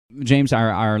James,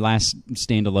 our last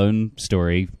standalone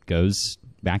story goes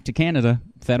back to Canada.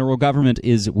 Federal government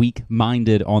is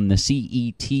weak-minded on the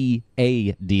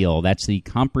CETA deal. That's the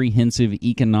Comprehensive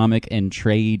Economic and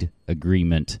Trade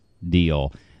Agreement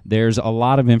deal. There's a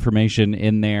lot of information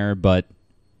in there, but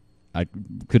I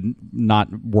could not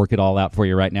work it all out for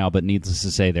you right now. But needless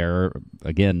to say, there are,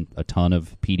 again, a ton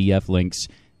of PDF links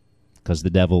because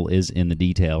the devil is in the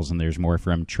details, and there's more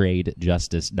from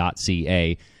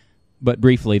tradejustice.ca. But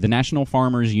briefly, the National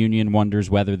Farmers Union wonders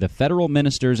whether the federal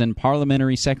ministers and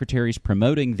parliamentary secretaries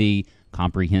promoting the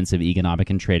Comprehensive Economic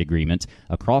and Trade Agreement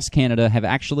across Canada have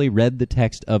actually read the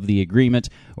text of the agreement,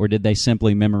 or did they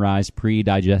simply memorize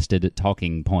pre-digested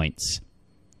talking points?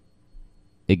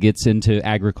 It gets into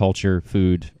agriculture,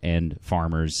 food, and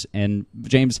farmers. And,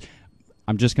 James,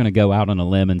 I'm just going to go out on a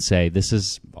limb and say this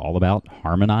is all about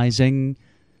harmonizing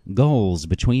goals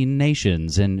between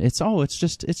nations, and it's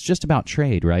just about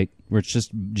trade, right? Where it's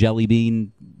just jelly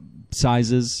bean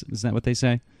sizes. Is that what they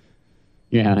say?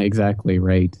 Yeah, exactly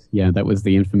right. Yeah, that was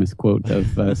the infamous quote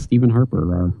of Stephen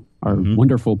Harper, our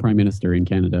wonderful prime minister in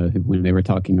Canada, when they were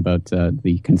talking about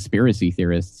the conspiracy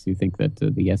theorists who think that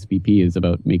the SPP is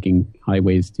about making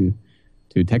highways to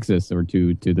Texas or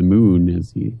to the moon,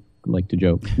 as he liked to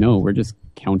joke. No, we're just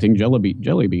counting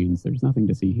jelly beans. There's nothing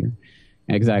to see here.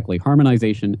 Exactly.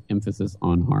 Harmonization, emphasis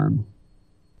on harm.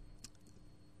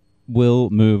 We'll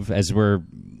move as we're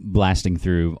blasting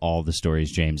through all the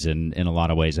stories, James, in a lot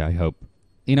of ways. I hope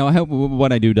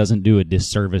what I do doesn't do a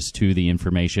disservice to the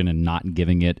information and not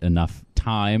giving it enough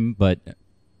time, but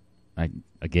I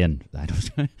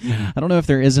don't know if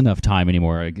there is enough time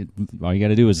anymore. All you got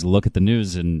to do is look at the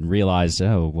news and realize,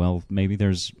 oh, well, maybe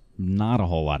there's not a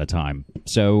whole lot of time.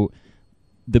 So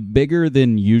the bigger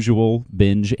than usual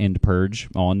binge and purge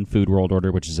on Food World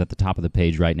Order, which is at the top of the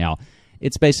page right now,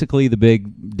 it's basically the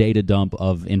big data dump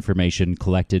of information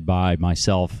collected by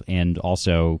myself and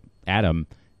also Adam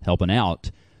helping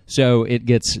out. So it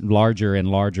gets larger and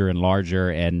larger and larger,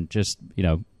 and just,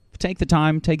 take the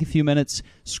time, take a few minutes,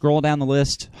 scroll down the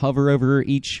list, hover over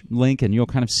each link, and you'll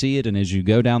kind of see it. And as you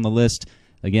go down the list,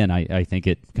 again, I think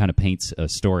it kind of paints a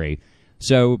story.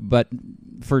 So, but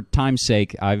for time's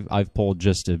sake, I've pulled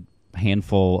just a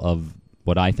handful of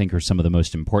what I think are some of the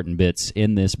most important bits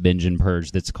in this binge and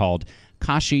purge that's called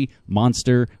Kashi,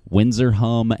 Monster, Windsor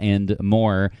Hum, and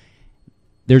more.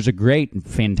 There's a great,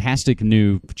 fantastic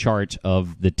new chart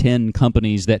of the 10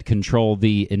 companies that control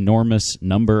the enormous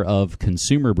number of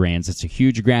consumer brands. It's a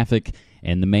huge graphic,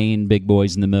 and the main big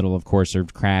boys in the middle, of course, are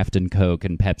Kraft and Coke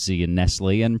and Pepsi and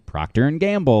Nestle and Procter &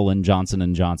 Gamble and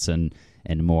Johnson & Johnson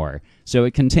and more. So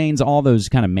it contains all those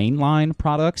kind of mainline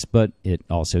products, but it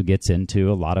also gets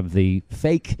into a lot of the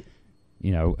fake,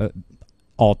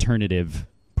 alternative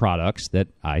products that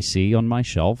I see on my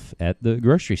shelf at the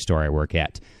grocery store I work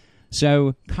at.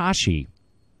 So Kashi,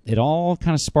 it all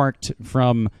kind of sparked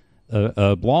from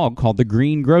a blog called The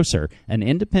Green Grocer, an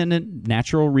independent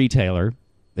natural retailer.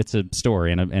 It's a store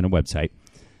and a website.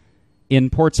 In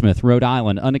Portsmouth, Rhode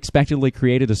Island, unexpectedly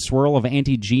created a swirl of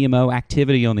anti-GMO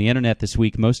activity on the internet this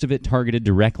week, most of it targeted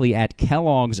directly at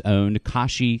Kellogg's owned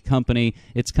Kashi company.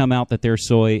 It's come out that their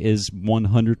soy is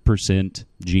 100%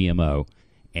 GMO,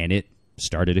 and it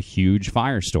started a huge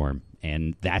firestorm.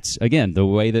 And that's, again, the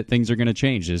way that things are going to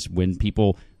change is when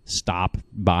people stop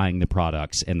buying the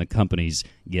products and the companies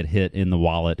get hit in the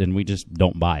wallet and we just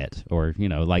don't buy it. Or,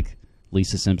 like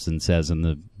Lisa Simpson says in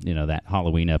the, that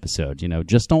Halloween episode,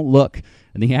 just don't look,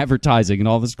 and the advertising and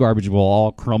all this garbage will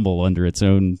all crumble under its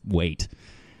own weight.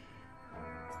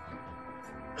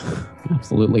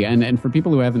 Absolutely. And for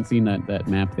people who haven't seen that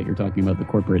map that you're talking about, the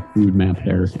corporate food map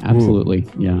there, absolutely.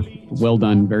 Ooh. Yeah. Well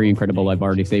done. Very incredible. I've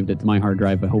already saved it to my hard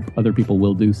drive. I hope other people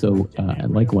will do so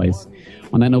likewise.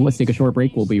 On that note, let's take a short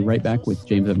break. We'll be right back with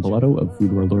James Evan Pilato of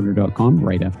foodworldorder.com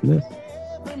right after this.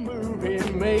 The movie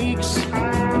makes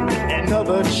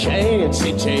another chance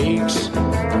he takes.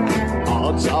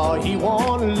 Odds are he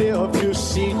won't live to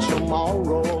see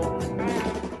tomorrow.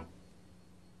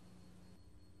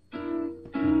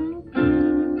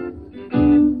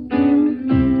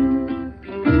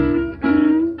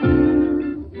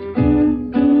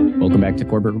 Welcome back to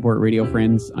Corbett Report Radio,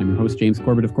 friends. I'm your host, James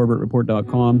Corbett of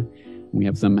CorbettReport.com. We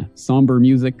have some somber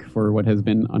music for what has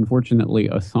been, unfortunately,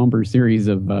 a somber series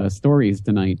of stories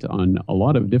tonight on a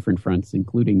lot of different fronts,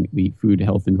 including the food,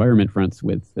 health, environment fronts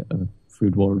with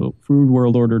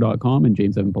foodworldorder.com and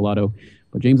James Evan Pilato.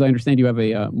 But, James, I understand you have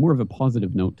a more of a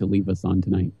positive note to leave us on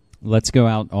tonight. Let's go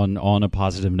out on a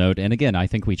positive note. And again, I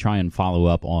think we try and follow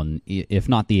up on, if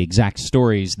not the exact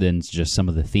stories, then just some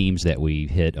of the themes that we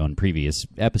hit on previous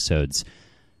episodes.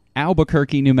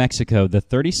 Albuquerque, New Mexico, the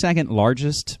 32nd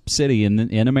largest city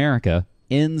in America,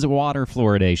 ends water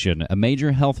fluoridation, a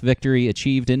major health victory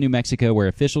achieved in New Mexico where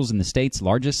officials in the state's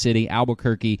largest city,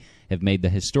 Albuquerque, have made the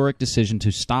historic decision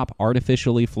to stop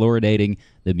artificially fluoridating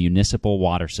the municipal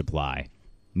water supply.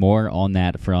 More on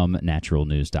that from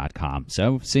naturalnews.com.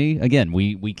 So, see, again,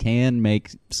 we can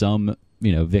make some,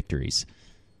 victories.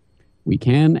 We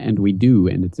can and we do,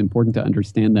 and it's important to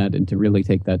understand that and to really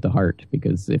take that to heart,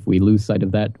 because if we lose sight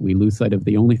of that, we lose sight of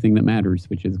the only thing that matters,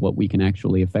 which is what we can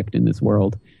actually affect in this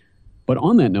world. But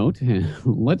on that note,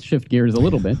 let's shift gears a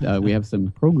little bit. We have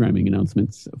some programming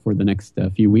announcements for the next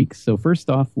few weeks. So first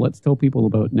off, let's tell people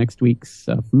about next week's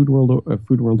Food World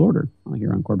Order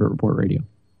here on Corbett Report Radio.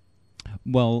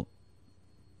 Well,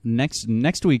 next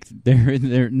week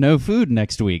there no food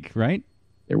next week, right?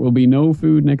 There will be no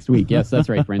food next week. Yes, that's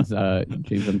right, friends.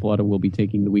 James Evan Pilato will be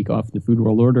taking the week off the Food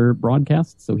World Order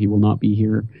broadcast, so he will not be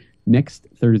here next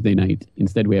Thursday night.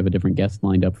 Instead, we have a different guest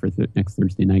lined up for next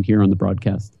Thursday night here on the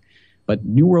broadcast. But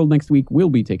New World Next Week will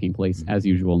be taking place as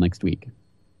usual next week,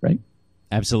 right?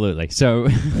 Absolutely. So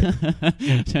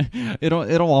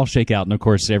it'll all shake out, and of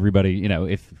course, everybody,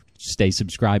 if stay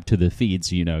subscribed to the feed,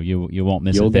 so you won't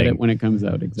miss a thing. You'll get it when it comes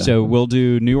out. Exactly. So we'll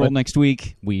do New World next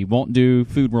week. We won't do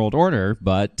Food World Order,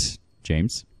 but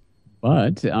James.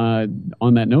 But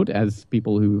on that note, as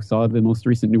people who saw the most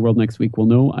recent New World Next Week will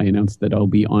know, I announced that I'll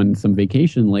be on some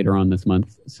vacation later on this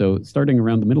month. So starting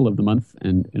around the middle of the month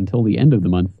and until the end of the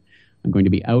month, I'm going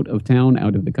to be out of town,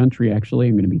 out of the country, actually.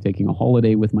 I'm going to be taking a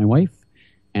holiday with my wife.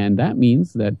 And that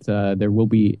means that there will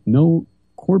be no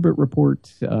Corbett Report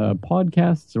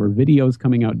podcasts or videos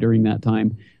coming out during that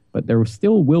time. But there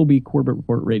still will be Corbett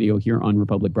Report Radio here on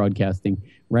Republic Broadcasting.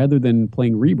 Rather than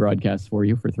playing rebroadcasts for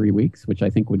you for 3 weeks, which I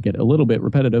think would get a little bit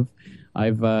repetitive,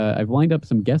 I've lined up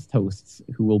some guest hosts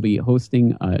who will be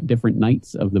hosting different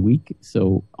nights of the week.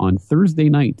 So on Thursday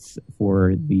nights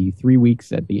for the 3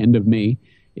 weeks at the end of May,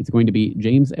 it's going to be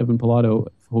James Evan Pilato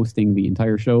hosting the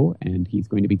entire show, and he's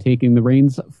going to be taking the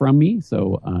reins from me,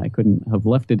 so I couldn't have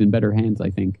left it in better hands,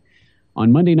 I think.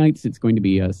 On Monday nights, it's going to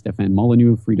be Stefan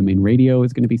Molyneux of Free Domain Radio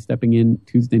is going to be stepping in.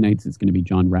 Tuesday nights, it's going to be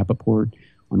John Rappaport.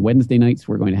 On Wednesday nights,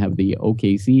 we're going to have the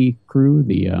OKC crew,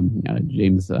 the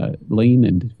James Lane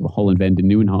and Holland Van den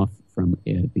Nieuwenhof from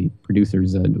the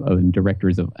producers and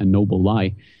directors of A Noble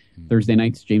Lie. Thursday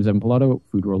nights, James Evan Pilato,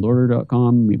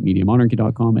 foodworldorder.com,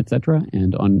 mediamonarchy.com, etc.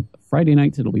 And on Friday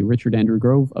nights, it'll be Richard Andrew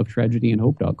Grove of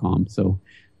tragedyandhope.com. So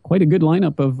quite a good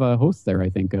lineup of hosts there, I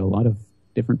think. A lot of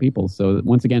different people. So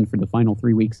once again, for the final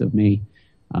 3 weeks of May,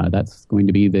 that's going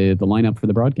to be the lineup for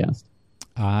the broadcast.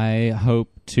 I hope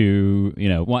to,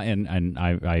 and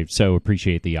I so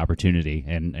appreciate the opportunity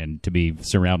and to be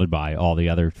surrounded by all the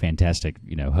other fantastic,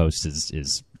 hosts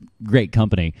is great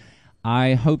company.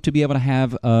 I hope to be able to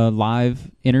have a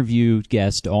live interview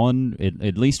guest on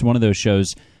at least one of those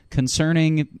shows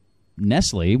concerning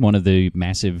Nestle, one of the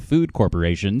massive food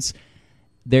corporations.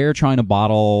 They're trying to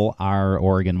bottle our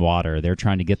Oregon water. They're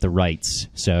trying to get the rights.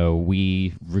 So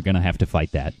we're going to have to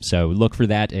fight that. So look for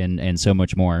that and so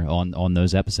much more on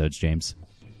those episodes, James.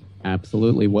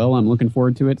 Absolutely. Well, I'm looking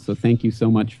forward to it. So thank you so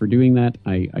much for doing that.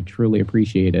 I truly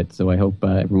appreciate it. So I hope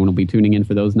everyone will be tuning in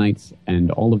for those nights.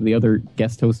 And all of the other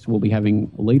guest hosts we'll be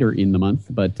having later in the month.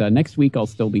 But next week, I'll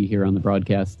still be here on the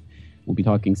broadcast. We'll be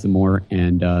talking some more.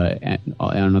 And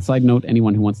on a side note,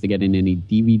 anyone who wants to get in any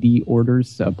DVD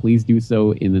orders, please do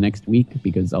so in the next week,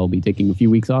 because I'll be taking a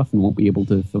few weeks off and won't be able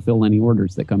to fulfill any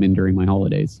orders that come in during my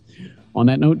holidays. On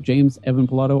that note, James Evan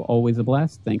Pilato, always a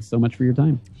blast. Thanks so much for your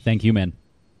time. Thank you, man.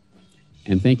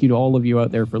 And thank you to all of you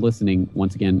out there for listening.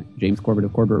 Once again, James Corbett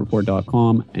of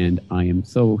CorbettReport.com. And I am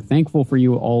so thankful for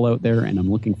you all out there, and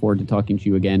I'm looking forward to talking to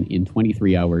you again in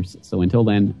 23 hours. So until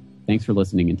then, thanks for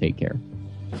listening and take care.